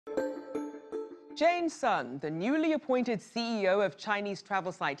Jane Sun, the newly appointed CEO of Chinese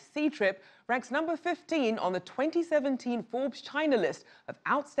travel site Ctrip, ranks number 15 on the 2017 Forbes China list of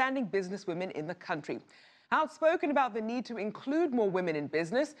outstanding businesswomen in the country. Outspoken about the need to include more women in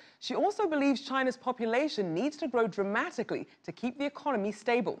business, she also believes China's population needs to grow dramatically to keep the economy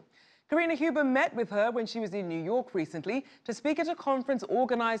stable. Karina met with her when she was in New York recently to speak at a conference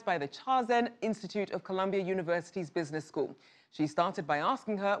organized by the Chazen Institute of Columbia University's Business School. She started by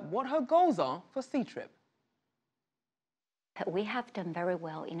asking her what her goals are for Ctrip. We have done very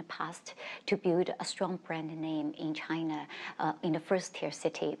well in the past to build a strong brand name in China, in the first-tier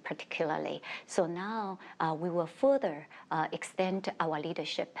city particularly. So now we will further extend our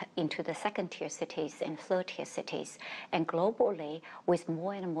leadership into the second-tier cities and third-tier cities. And globally, with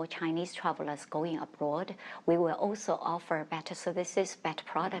more and more Chinese travelers going abroad, we will also offer better services, better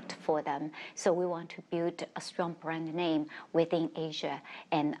product for them. So we want to build a strong brand name within Asia,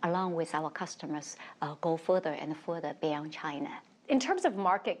 and along with our customers, go further and further beyond China. In terms of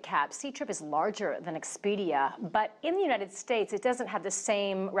market cap, Ctrip is larger than Expedia, but in the United States, it doesn't have the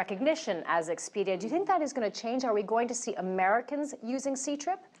same recognition as Expedia. Do you think that is going to change? Are we going to see Americans using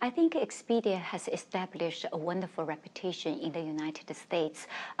Ctrip? I think Expedia has established a wonderful reputation in the United States,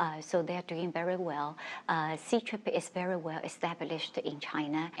 so they're doing very well. Ctrip is very well established in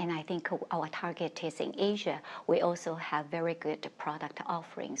China, and I think our target is in Asia. We also have very good product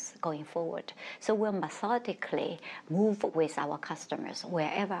offerings going forward. So we'll methodically move with our customers.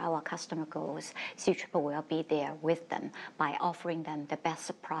 Wherever our customer goes, Ctrip will be there with them by offering them the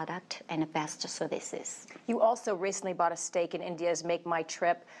best product and the best services. You also recently bought a stake in India's Make My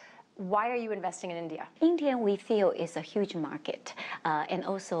Trip. Why are you investing in India? India, we feel, is a huge market, and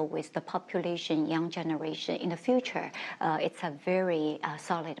also with the population, young generation in the future, it's a very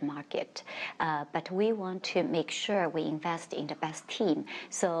solid market. But we want to make sure we invest in the best team.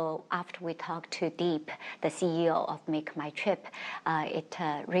 So after we talked to Deep, the CEO of Make My Trip, it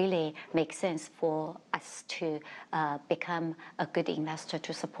really makes sense for us to become a good investor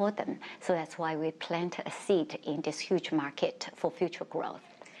to support them. So that's why we plant a seed in this huge market for future growth.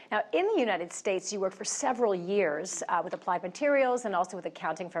 Now, in the United States, you worked for several years with Applied Materials and also with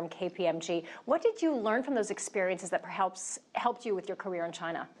accounting firm KPMG. What did you learn from those experiences that perhaps helped you with your career in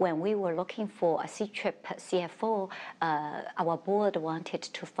China? When we were looking for a Ctrip CFO, our board wanted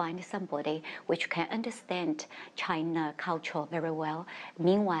to find somebody which can understand China culture very well,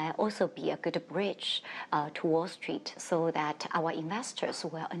 meanwhile also be a good bridge to Wall Street so that our investors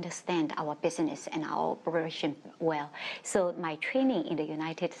will understand our business and our operation well. So my training in the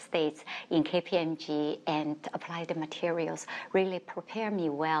United States in KPMG and Applied Materials really prepare me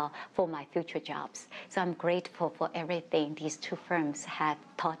well for my future jobs. So I'm grateful for everything these two firms have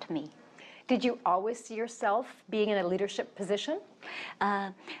taught me. Did you always see yourself being in a leadership position?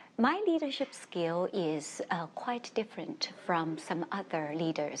 My leadership skill is quite different from some other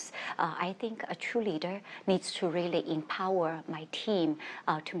leaders. I think a true leader needs to really empower my team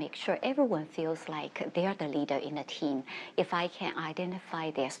to make sure everyone feels like they're the leader in the team. If I can identify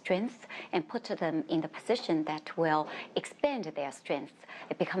their strengths and put them in the position that will expand their strengths,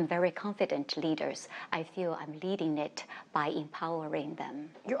 they become very confident leaders. I feel I'm leading it by empowering them.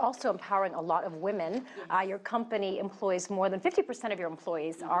 You're also empowering a lot of women. Your company employs more than 50% of your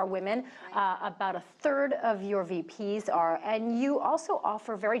employees are women. About a third of your VPs are, and you also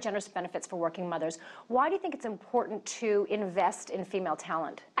offer very generous benefits for working mothers. Why do you think it's important to invest in female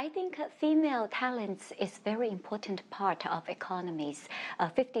talent? I think female talents is a very important part of economies.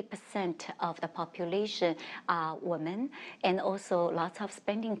 50% of the population are women, and also lots of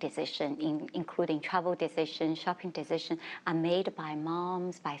spending decisions, including travel decisions, shopping decisions, are made by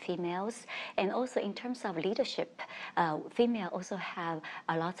moms, by females. And also in terms of leadership, female also have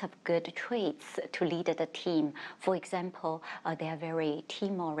a lot of good traits to lead the team. For example, they are very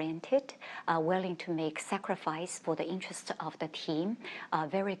team-oriented, willing to make sacrifice for the interest of the team,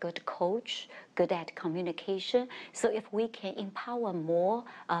 very good coach, good at communication. So if we can empower more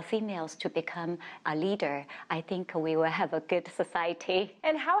females to become a leader, I think we will have a good society.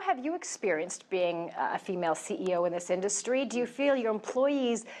 And how have you experienced being a female CEO in this industry? Do you feel your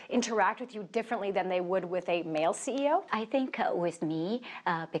employees interact with you differently than they would with a male CEO? I think with me,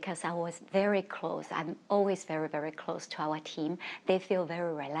 because I was very close, I'm always very, very close to our team, they feel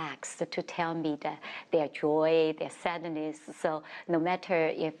very relaxed to tell me their joy, their sadness. So no matter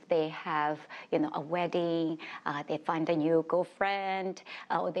if they have a wedding, they find a new girlfriend,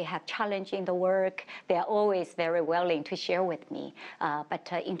 or they have challenge in the work, they're always very willing to share with me.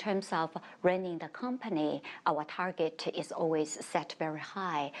 But in terms of running the company, our target is always set very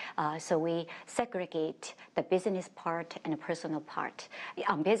high. So we segregate the business part and the personal part.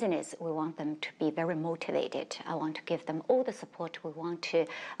 On business, we want them to be very motivated. I want to give them all the support we want to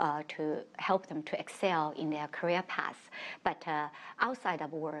help them to excel in their career path. But outside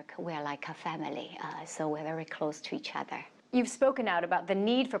of work, we're like a family, so we're very close to each other. You've spoken out about the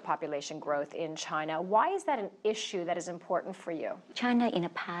need for population growth in China. Why is that an issue that is important for you? China in the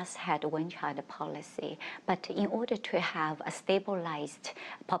past had one-child policy, but in order to have a stabilized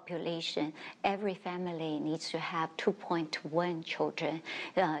population, every family needs to have 2.1 children.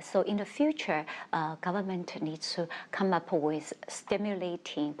 So in the future, government needs to come up with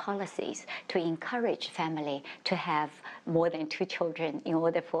stimulating policies to encourage family to have more than 2 children in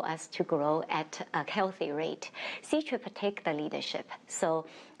order for us to grow at a healthy rate. CCTV take the leadership. So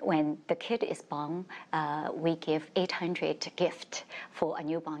when the kid is born, we give 800 gift for a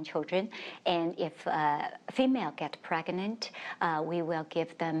newborn children. And if a female get pregnant, we will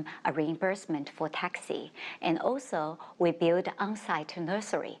give them a reimbursement for taxi. And also, we build on-site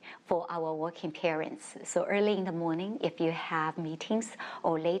nursery for our working parents. So early in the morning, if you have meetings,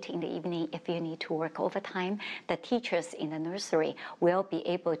 or late in the evening, if you need to work overtime, the teachers in the nursery will be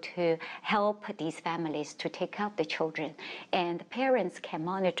able to help these families to take care of the children. And the parents can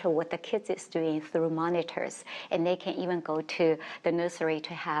monitor what the kids is doing through monitors, and they can even go to the nursery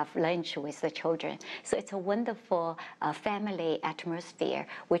to have lunch with the children. So it's a wonderful family atmosphere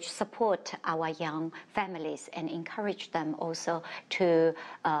which support our young families and encourage them also to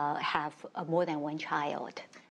have more than one child.